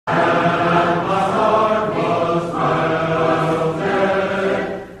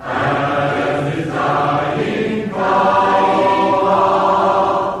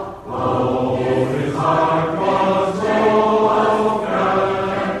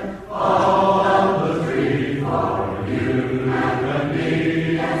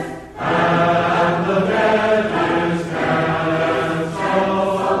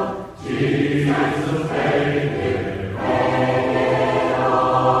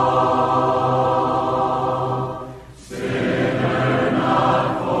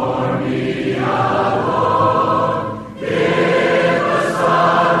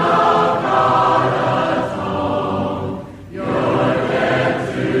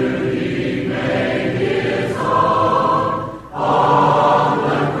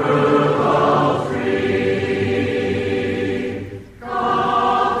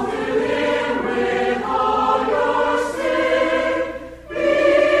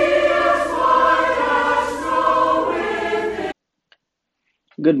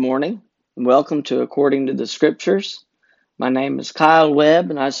Good morning, and welcome to According to the Scriptures. My name is Kyle Webb,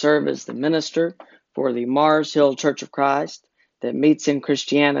 and I serve as the minister for the Mars Hill Church of Christ that meets in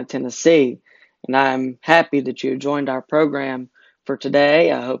Christiana, Tennessee. And I'm happy that you joined our program for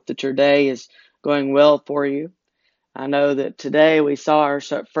today. I hope that your day is going well for you. I know that today we saw our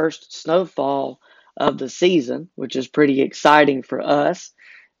first snowfall of the season, which is pretty exciting for us.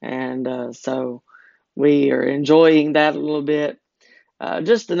 And so we are enjoying that a little bit.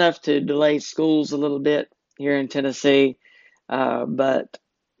 Just enough to delay schools a little bit here in Tennessee, but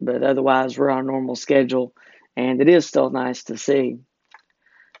otherwise we're on normal schedule, and it is still nice to see.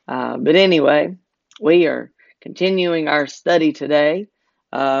 But anyway, we are continuing our study today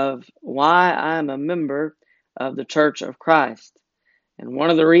of why I'm a member of the Church of Christ. And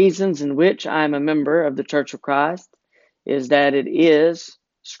one of the reasons in which I'm a member of the Church of Christ is that it is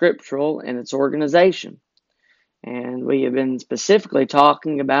scriptural in its organization. And we have been specifically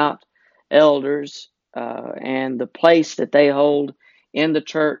talking about elders and the place that they hold in the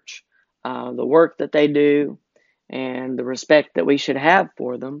church, the work that they do, and the respect that we should have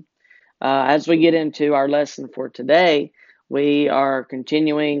for them. As we get into our lesson for today, we are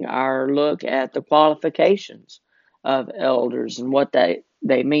continuing our look at the qualifications of elders and what they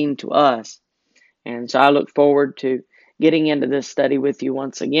mean to us. And so I look forward to getting into this study with you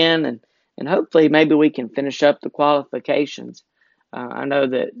once again, and hopefully maybe we can finish up the qualifications. I know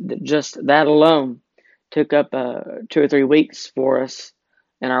that just that alone took up 2 or 3 weeks for us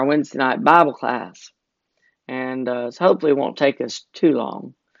in our Wednesday night Bible class. And so hopefully it won't take us too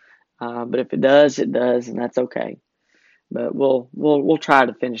long. But if it does, it does, and that's okay. But we'll try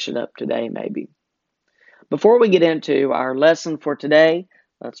to finish it up today, maybe. Before we get into our lesson for today,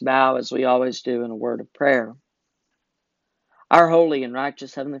 let's bow as we always do in a word of prayer. Our holy and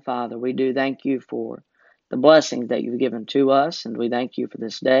righteous Heavenly Father, we do thank you for the blessings that you've given to us, and we thank you for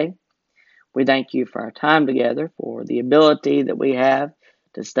this day. We thank you for our time together, for the ability that we have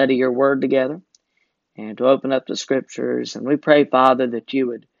to study your word together and to open up the scriptures. And we pray, Father, that you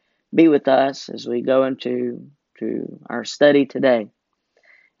would be with us as we go into our study today.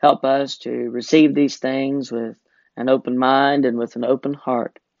 Help us to receive these things with an open mind and with an open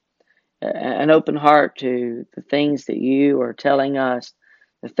heart. An open heart to the things that you are telling us,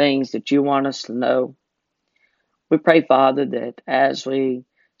 the things that you want us to know. We pray, Father, that as we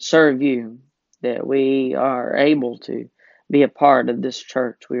serve you, that we are able to be a part of this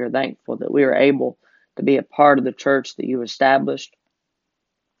church. We are thankful that we are able to be a part of the church that you established,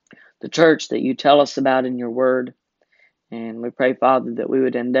 the church that you tell us about in your word. And we pray, Father, that we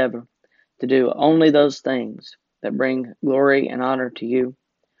would endeavor to do only those things that bring glory and honor to you.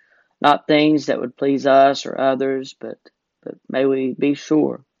 Not things that would please us or others, but may we be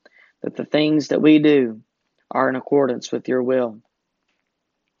sure that the things that we do are in accordance with your will.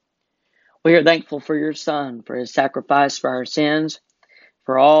 We are thankful for your Son, for his sacrifice for our sins,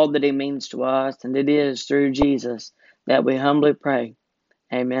 for all that he means to us, and it is through Jesus that we humbly pray.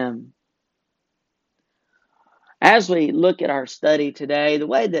 Amen. As we look at our study today, the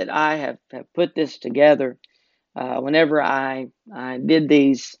way that I have put this together, whenever I did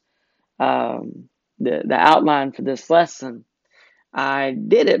these the outline for this lesson, I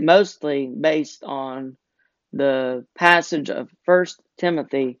did it mostly based on the passage of 1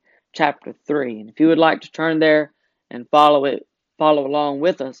 Timothy chapter 3. And if you would like to turn there and follow along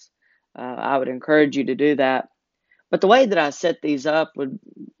with us, I would encourage you to do that. But the way that I set these up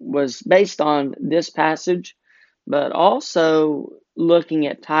was based on this passage, but also looking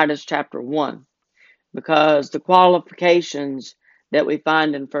at Titus chapter 1. Because the qualifications that we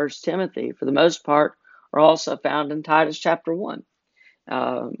find in 1 Timothy, for the most part, are also found in Titus chapter 1.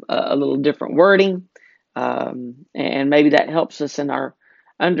 A little different wording, and maybe that helps us in our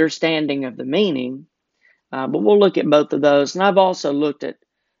understanding of the meaning. But we'll look at both of those. And I've also looked at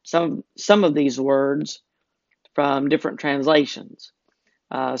some of these words from different translations,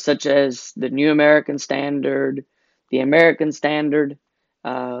 such as the New American Standard, the American Standard,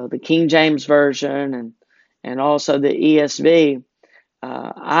 the King James Version, and also the ESV.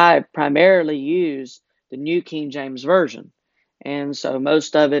 I primarily use the New King James Version, and so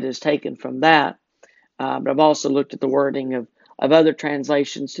most of it is taken from that. But I've also looked at the wording of other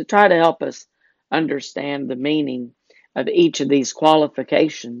translations to try to help us understand the meaning of each of these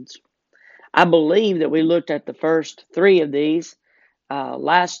qualifications. I believe that we looked at the first 3 of these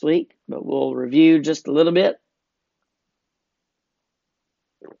last week, but we'll review just a little bit.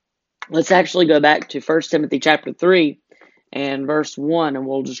 Let's actually go back to 1 Timothy chapter 3 and verse 1, and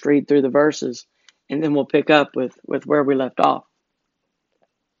we'll just read through the verses, and then we'll pick up with where we left off.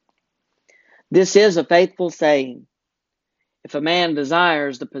 This is a faithful saying. If a man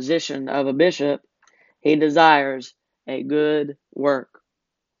desires the position of a bishop, he desires a good work.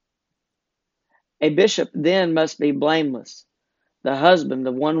 A bishop then must be blameless, the husband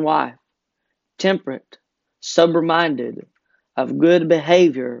of one wife, temperate, sober-minded, of good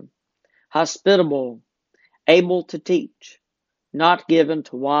behavior, hospitable, able to teach, not given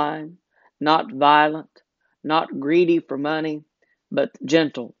to wine, not violent, not greedy for money, but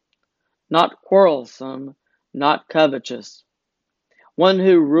gentle, not quarrelsome, not covetous, one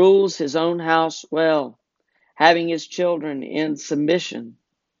who rules his own house well, having his children in submission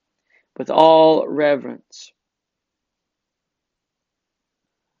with all reverence.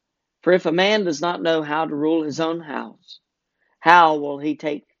 For if a man does not know how to rule his own house, how will he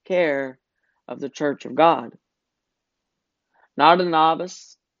take care of the church of God? Not a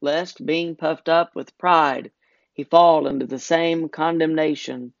novice, lest, being puffed up with pride, he fall into the same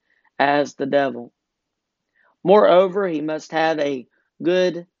condemnation as the devil. Moreover, he must have a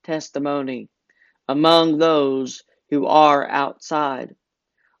good testimony among those who are outside,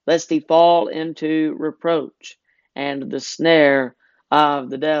 lest he fall into reproach and the snare of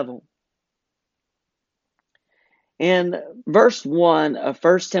the devil. In verse 1 of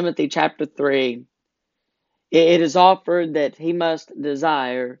 1 Timothy chapter 3, it is offered that he must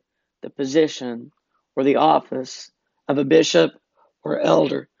desire the position or the office of a bishop or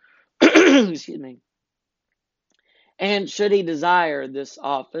elder. Excuse me. And should he desire this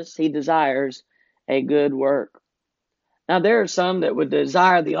office, he desires a good work. Now, there are some that would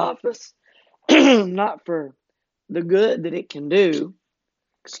desire the office not for the good that it can do,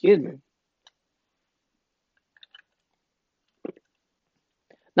 excuse me,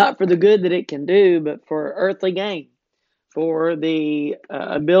 not for the good that it can do, but for earthly gain, for the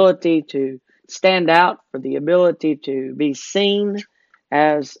ability to stand out, for the ability to be seen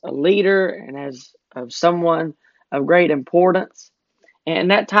as a leader and as of someone of great importance.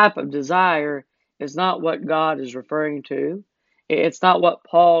 And that type of desire is not what God is referring to. It's not what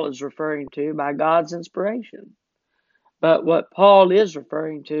Paul is referring to by God's inspiration. But what Paul is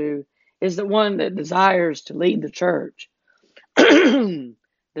referring to is the one that desires to lead the church,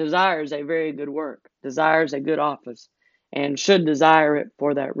 desires a very good work, desires a good office, and should desire it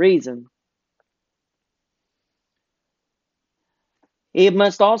for that reason. He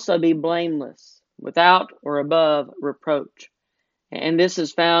must also be blameless, without or above reproach. And this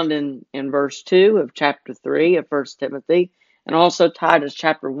is found in verse 2 of chapter 3 of 1 Timothy, and also Titus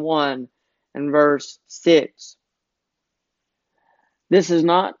chapter 1 and verse 6. This is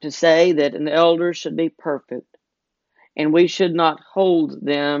not to say that an elder should be perfect, and we should not hold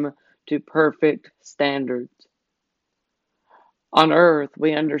them to perfect standards. On earth,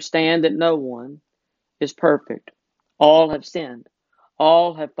 we understand that no one is perfect. All have sinned.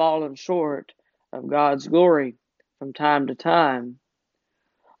 All have fallen short of God's glory from time to time.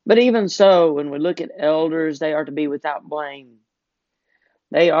 But even so, when we look at elders, they are to be without blame.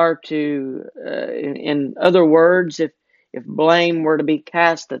 They are to, in other words, if blame were to be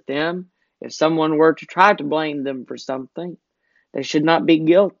cast at them, if someone were to try to blame them for something, they should not be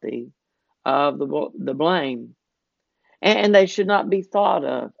guilty of the blame. And they should not be thought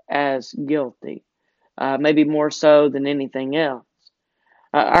of as guilty, maybe more so than anything else.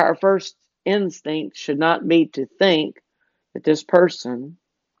 Our first instinct should not be to think that this person,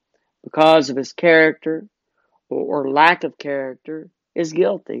 because of his character or lack of character, is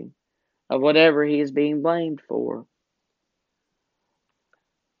guilty of whatever he is being blamed for.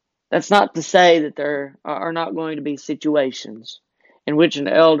 That's not to say that there are not going to be situations in which an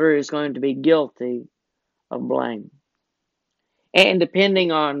elder is going to be guilty of blame. And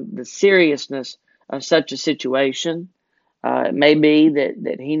depending on the seriousness of such a situation, it may be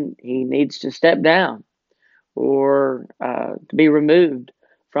that he needs to step down or to be removed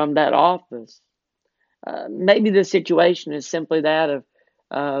from that office. Maybe the situation is simply that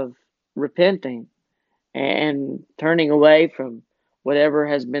of repenting and turning away from whatever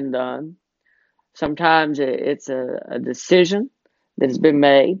has been done. Sometimes it's a decision that has been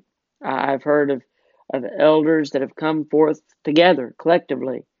made. I've heard of elders that have come forth together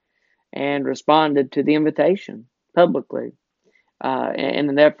collectively and responded to the invitation publicly in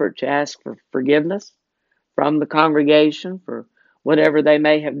an effort to ask for forgiveness from the congregation for whatever they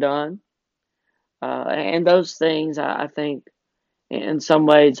may have done. And those things, I think, in some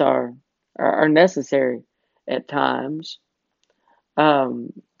ways are necessary at times.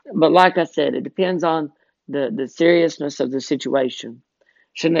 But like I said, it depends on the seriousness of the situation.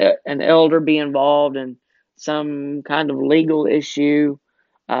 Should an elder be involved in some kind of legal issue?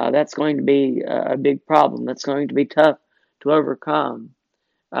 That's going to be a big problem. That's going to be tough to overcome.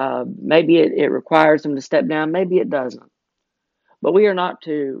 Maybe it requires them to step down. Maybe it doesn't. But we are not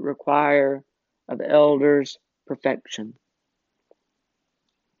to require of elders perfection.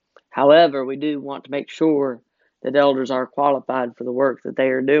 However, we do want to make sure that elders are qualified for the work that they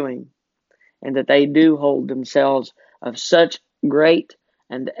are doing, and that they do hold themselves of such great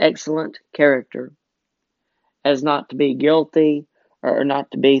and excellent character as not to be guilty, or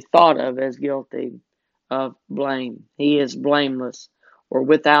not to be thought of as guilty of blame. He is blameless, or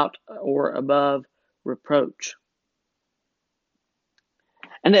without or above reproach.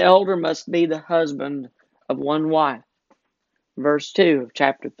 And the elder must be the husband of one wife. Verse 2 of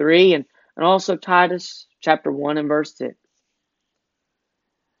chapter 3, and also Titus chapter 1 and verse 6.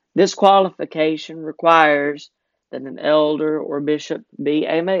 This qualification requires that an elder or bishop be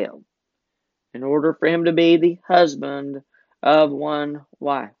a male, in order for him to be the husband of one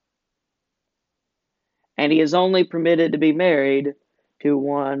wife. And he is only permitted to be married to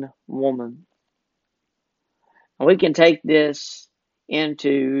one woman. And we can take this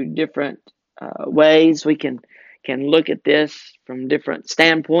into different ways. We can look at this from different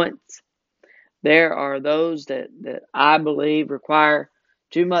standpoints. There are those that I believe require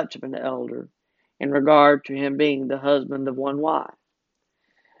too much of an elder in regard to him being the husband of one wife.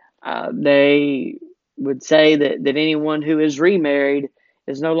 They would say that anyone who is remarried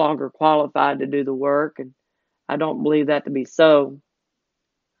is no longer qualified to do the work, and I don't believe that to be so.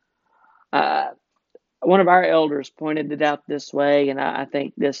 One of our elders pointed it out this way, and I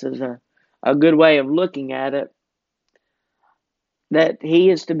think this is a good way of looking at it, that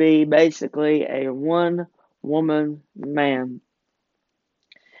he is to be basically a one-woman man.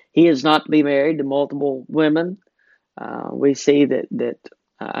 He is not to be married to multiple women. We see that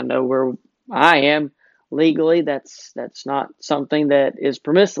I know where I am legally, that's not something that is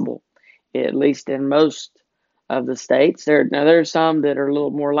permissible, at least in most of the states. Now there's some that are a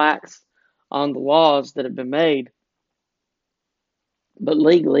little more lax on the laws that have been made, but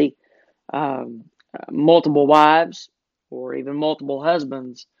legally, multiple wives or even multiple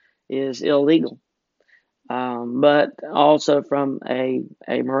husbands is illegal. But also from a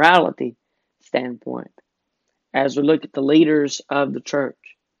morality standpoint, as we look at the leaders of the church,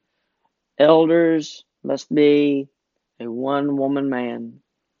 elders must be a one-woman man.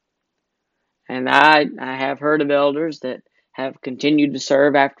 And I have heard of elders that have continued to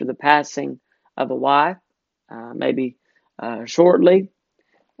serve after the passing of a wife, maybe shortly,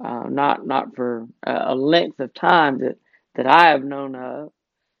 not for a length of time that I have known of.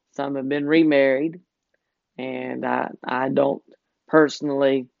 Some have been remarried, and I don't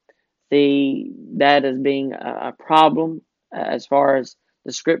personally see that as being a problem as far as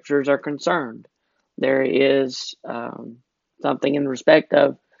the scriptures are concerned. There is something in respect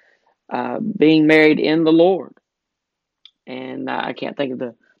of being married in the Lord. And I can't think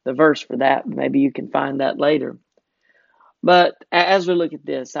of the verse for that. Maybe you can find that later. But as we look at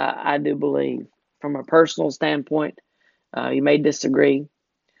this, I do believe from a personal standpoint, you may disagree,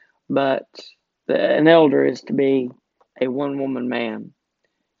 but an elder is to be a one-woman man,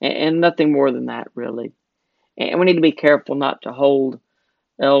 and nothing more than that, really. And we need to be careful not to hold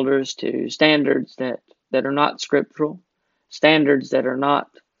elders to standards that are not scriptural, standards that are not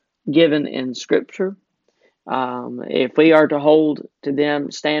given in Scripture. If we are to hold to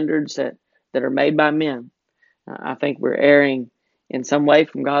them standards that are made by men, I think we're erring in some way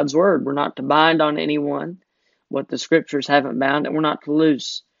from God's Word. We're not to bind on anyone what the Scriptures haven't bound, and we're not to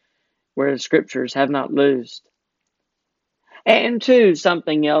loose where the Scriptures have not loosed. And two,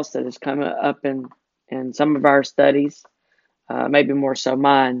 something else that has come up in some of our studies, maybe more so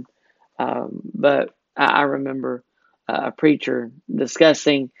mine, but I remember a preacher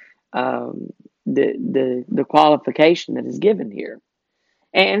discussing the qualification that is given here.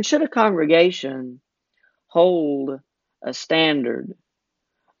 And should a congregation hold a standard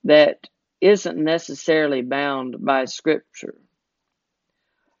that isn't necessarily bound by Scripture?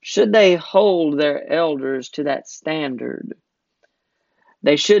 Should they hold their elders to that standard?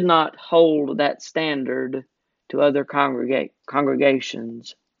 They should not hold that standard to other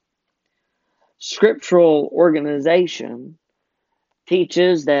congregations. Scriptural organization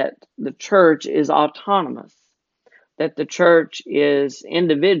teaches that the church is autonomous, that the church is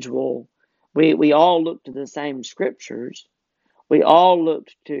individual. We all look to the same scriptures. We all look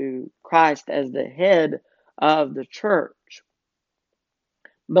to Christ as the head of the church.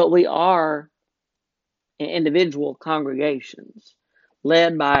 But we are individual congregations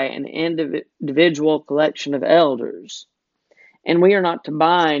led by an individual collection of elders. And we are not to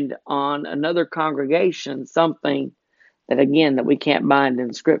bind on another congregation something that we can't bind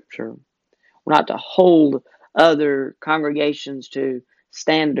in Scripture. We're not to hold other congregations to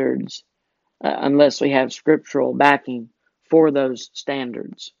standards unless we have scriptural backing for those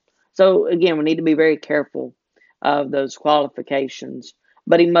standards. So again, we need to be very careful of those qualifications,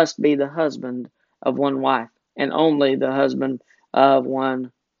 but he must be the husband of one wife and only the husband of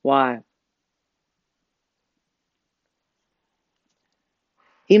one wife.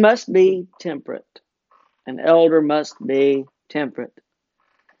 He must be temperate. An elder must be temperate.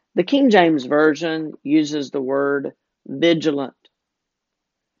 The King James Version uses the word vigilant.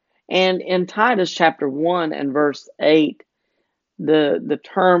 And in Titus chapter 1 and verse 8, the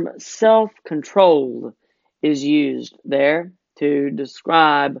term self-controlled is used there to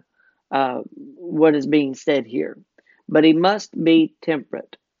describe what is being said here. But he must be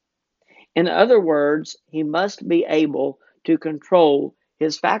temperate. In other words, he must be able to control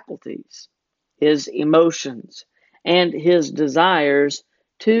his faculties, his emotions, and his desires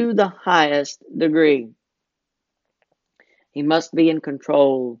to the highest degree. He must be in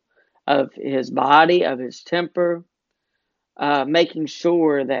control of his body, of his temper, making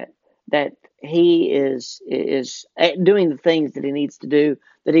sure that he is doing the things that he needs to do,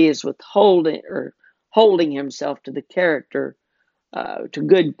 that he is withholding or holding himself to the character, to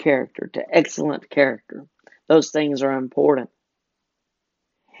good character, to excellent character. Those things are important.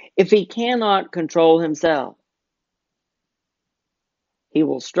 If he cannot control himself, he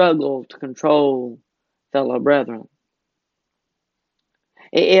will struggle to control fellow brethren.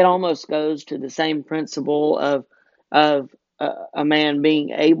 It almost goes to the same principle of a man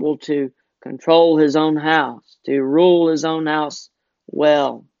being able to control his own house, to rule his own house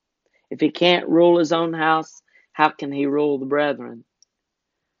well. If he can't rule his own house, how can he rule the brethren?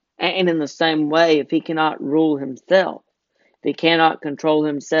 And in the same way, if he cannot rule himself, if he cannot control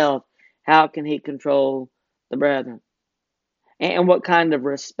himself, how can he control the brethren? And what kind of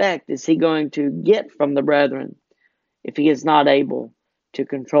respect is he going to get from the brethren if he is not able to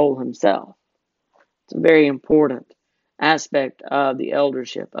control himself? It's a very important aspect of the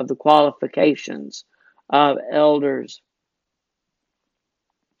eldership, of the qualifications of elders.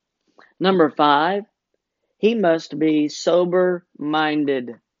 Number 5, he must be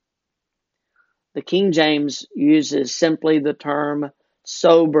sober-minded. The King James uses simply the term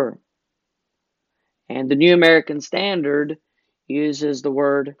sober, and the New American Standard uses the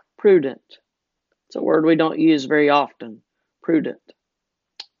word prudent. It's a word we don't use very often, prudent.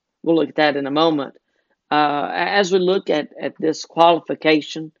 We'll look at that in a moment. As we look at this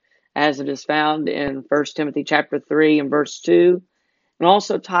qualification, as it is found in 1 Timothy chapter 3 and verse 2, and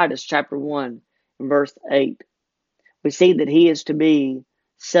also Titus chapter 1 and verse 8, we see that he is to be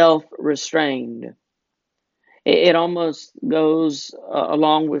self-restrained. It almost goes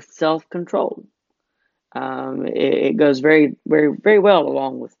along with self-control. It goes very, very, very well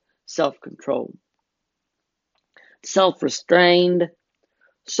along with self-control. Self-restrained,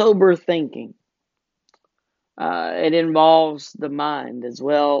 sober thinking. It involves the mind as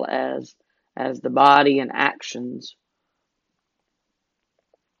well as the body and actions.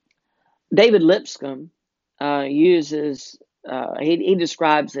 David Lipscomb he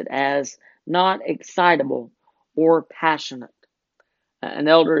describes it as not excitable or passionate. An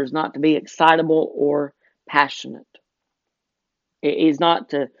elder is not to be excitable or passionate. He's not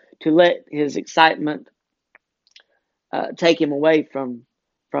to let his excitement take him away from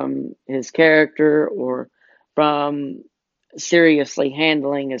his character or from seriously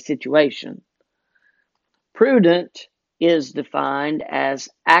handling a situation. Prudent is defined as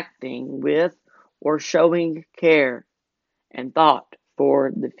acting with or showing care and thought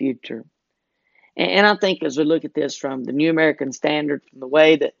for the future. And I think as we look at this from the New American Standard, from the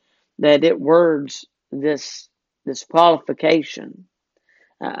way that it words this qualification,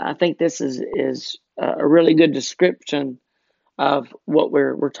 I think this is a really good description of what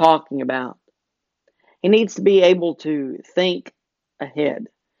we're talking about. He needs to be able to think ahead.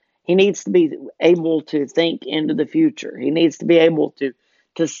 He needs to be able to think into the future. He needs to be able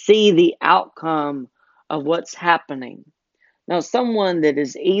to see the outcome of what's happening. Now, someone that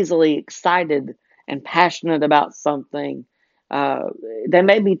is easily excited and passionate about something, they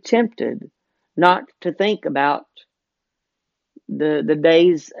may be tempted not to think about the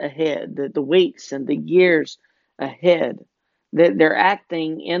days ahead, the weeks and the years ahead. That they're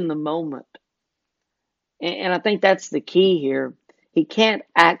acting in the moment. And I think that's the key here. He can't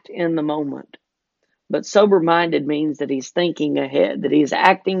act in the moment. But sober-minded means that he's thinking ahead, that he's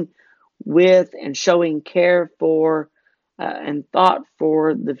acting with and showing care for and thought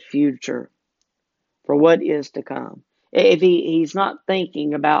for the future, for what is to come. If he's not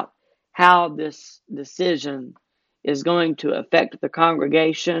thinking about how this decision is going to affect the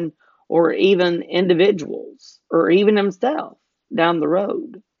congregation or even individuals or even himself down the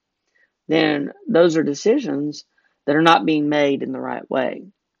road, then those are decisions that are not being made in the right way.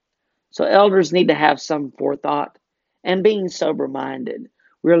 So elders need to have some forethought, and being sober-minded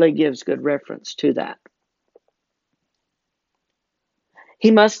really gives good reference to that.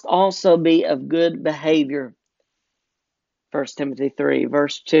 He must also be of good behavior. 1 Timothy 3,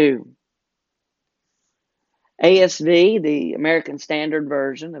 verse 2. ASV, the American Standard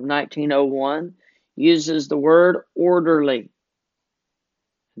Version of 1901, uses the word orderly.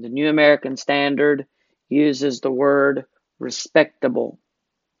 The New American Standard uses the word respectable.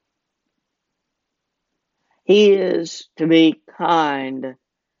 He is to be kind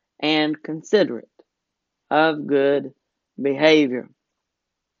and considerate, of good behavior.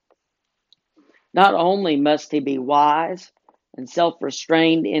 Not only must he be wise and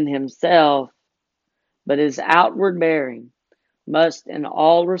self-restrained in himself, but his outward bearing must in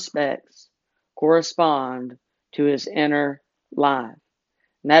all respects correspond to his inner life.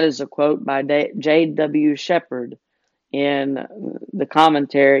 And that is a quote by J.W. Shepherd in the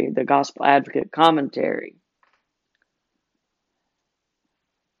commentary, the Gospel Advocate commentary.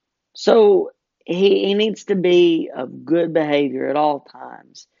 So he needs to be of good behavior at all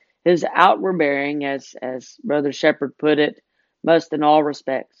times. His outward bearing, as Brother Shepherd put it, must in all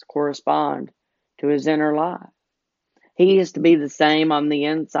respects correspond to his inner life. He is to be the same on the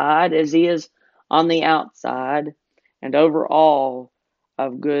inside as he is on the outside, and overall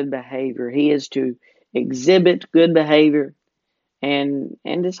of good behavior. He is to exhibit good behavior, and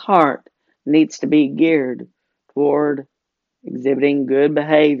his heart needs to be geared toward exhibiting good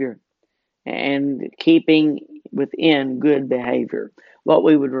behavior and keeping within good behavior, what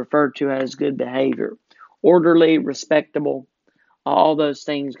we would refer to as good behavior. Orderly, respectable, all those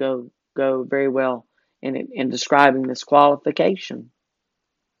things go very well in describing this qualification.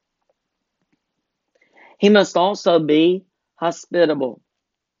 He must also be hospitable.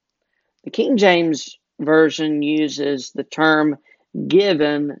 The King James Version uses the term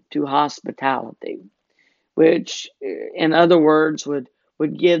given to hospitality, which in other words would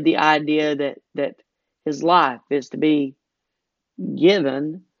give the idea that his life is to be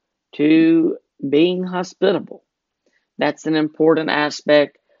given to being hospitable. That's an important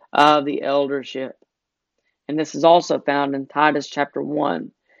aspect of the eldership. And this is also found in Titus chapter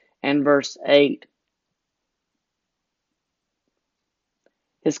 1 and verse 8.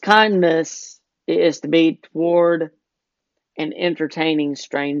 His kindness is to be toward and entertaining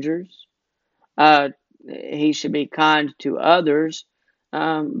strangers. He should be kind to others,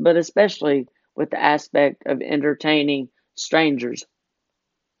 but especially with the aspect of entertaining strangers.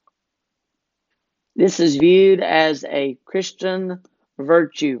 This is viewed as a Christian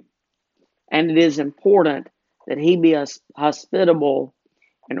virtue, and it is important that he be hospitable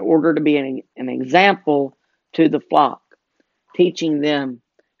in order to be an example to the flock, teaching them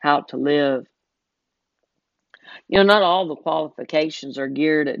how to live. Not all the qualifications are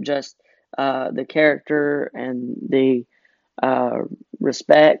geared at just the character and the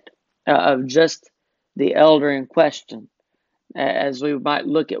respect of just the elder in question, as we might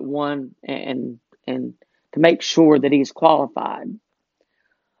look at one and to make sure that he's qualified.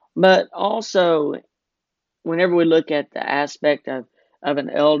 But also, whenever we look at the aspect of an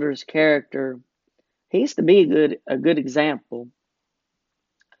elder's character, he's to be a good example.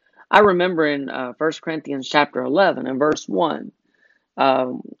 I remember in 1 Corinthians chapter 11 and verse 1,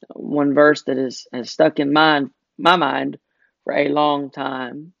 one verse that has stuck in my mind for a long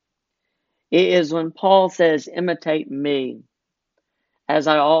time. It is when Paul says, imitate me as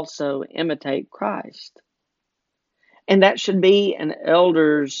I also imitate Christ. And that should be an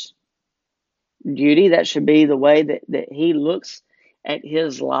elder's duty. That should be the way that he looks at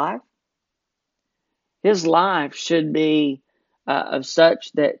his life. His life should be of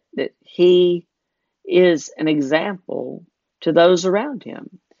such that he is an example to those around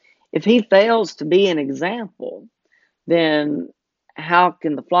him. If he fails to be an example, then how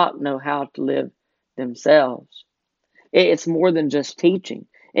can the flock know how to live themselves? It's more than just teaching.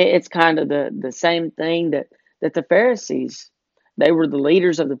 It's kind of the same thing that the Pharisees, they were the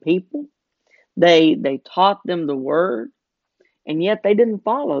leaders of the people. They taught them the word, and yet they didn't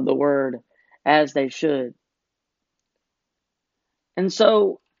follow the word as they should. And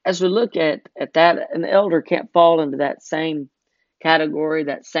so as we look at that, an elder can't fall into that same category,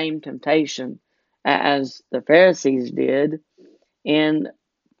 that same temptation as the Pharisees did in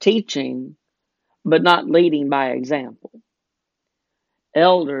teaching, but not leading by example.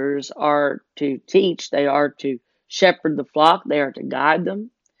 Elders are to teach, they are to shepherd the flock, they are to guide them,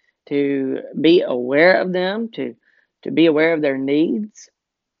 to be aware of them, to be aware of their needs,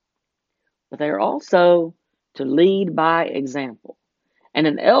 but they are also to lead by example. And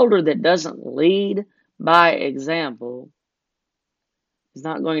an elder that doesn't lead by example is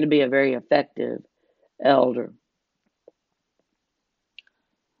not going to be a very effective elder.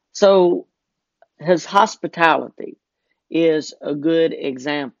 So his hospitality is a good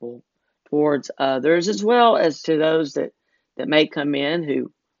example towards others, as well as to those that may come in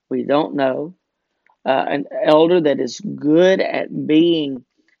who we don't know. An elder that is good at being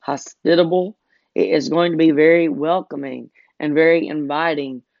hospitable is going to be very welcoming and very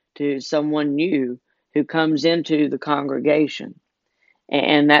inviting to someone new who comes into the congregation.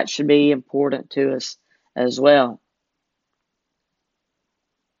 And that should be important to us as well.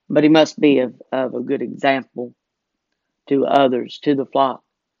 But he must be of a good example to others, to the flock,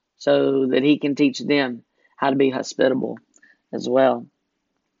 so that he can teach them how to be hospitable as well.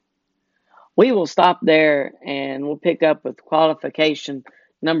 We will stop there and we'll pick up with qualification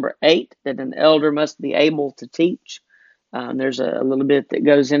number 8, that an elder must be able to teach. There's a little bit that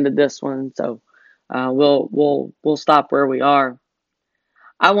goes into this one, so we'll stop where we are.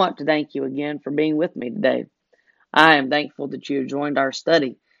 I want to thank you again for being with me today. I am thankful that you joined our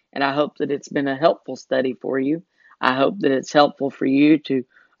study, and I hope that it's been a helpful study for you. I hope that it's helpful for you to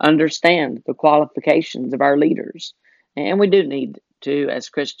understand the qualifications of our leaders. And we do need to, as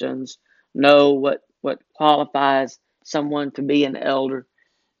Christians, know what qualifies someone to be an elder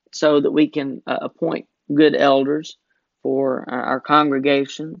so that we can appoint good elders for our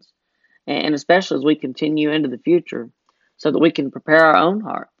congregations, and especially as we continue into the future, so that we can prepare our own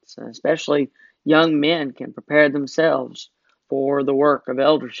hearts, especially young men can prepare themselves for the work of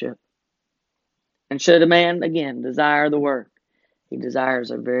eldership. And should a man, again, desire the work, he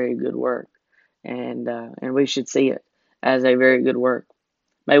desires a very good work, and we should see it as a very good work.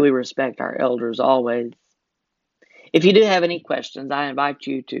 May we respect our elders always. If you do have any questions, I invite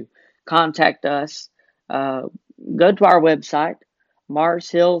you to contact us. Uh, Go to our website,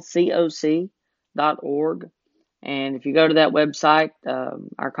 marshillcoc.org. And if you go to that website,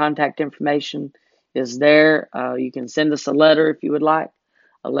 our contact information is there. You can send us a letter if you would like.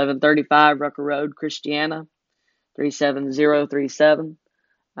 1135 Rucker Road, Christiana, 37037.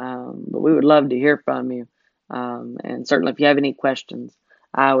 But we would love to hear from you. And certainly if you have any questions,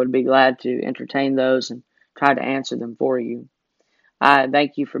 I would be glad to entertain those and try to answer them for you. I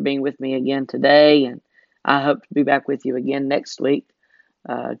thank you for being with me again today, and I hope to be back with you again next week,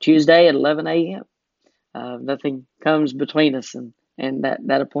 Tuesday at 11 a.m. Nothing comes between us and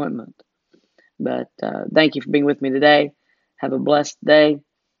that appointment. But thank you for being with me today. Have a blessed day.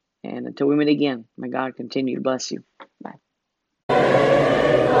 And until we meet again, may God continue to bless you. Bye.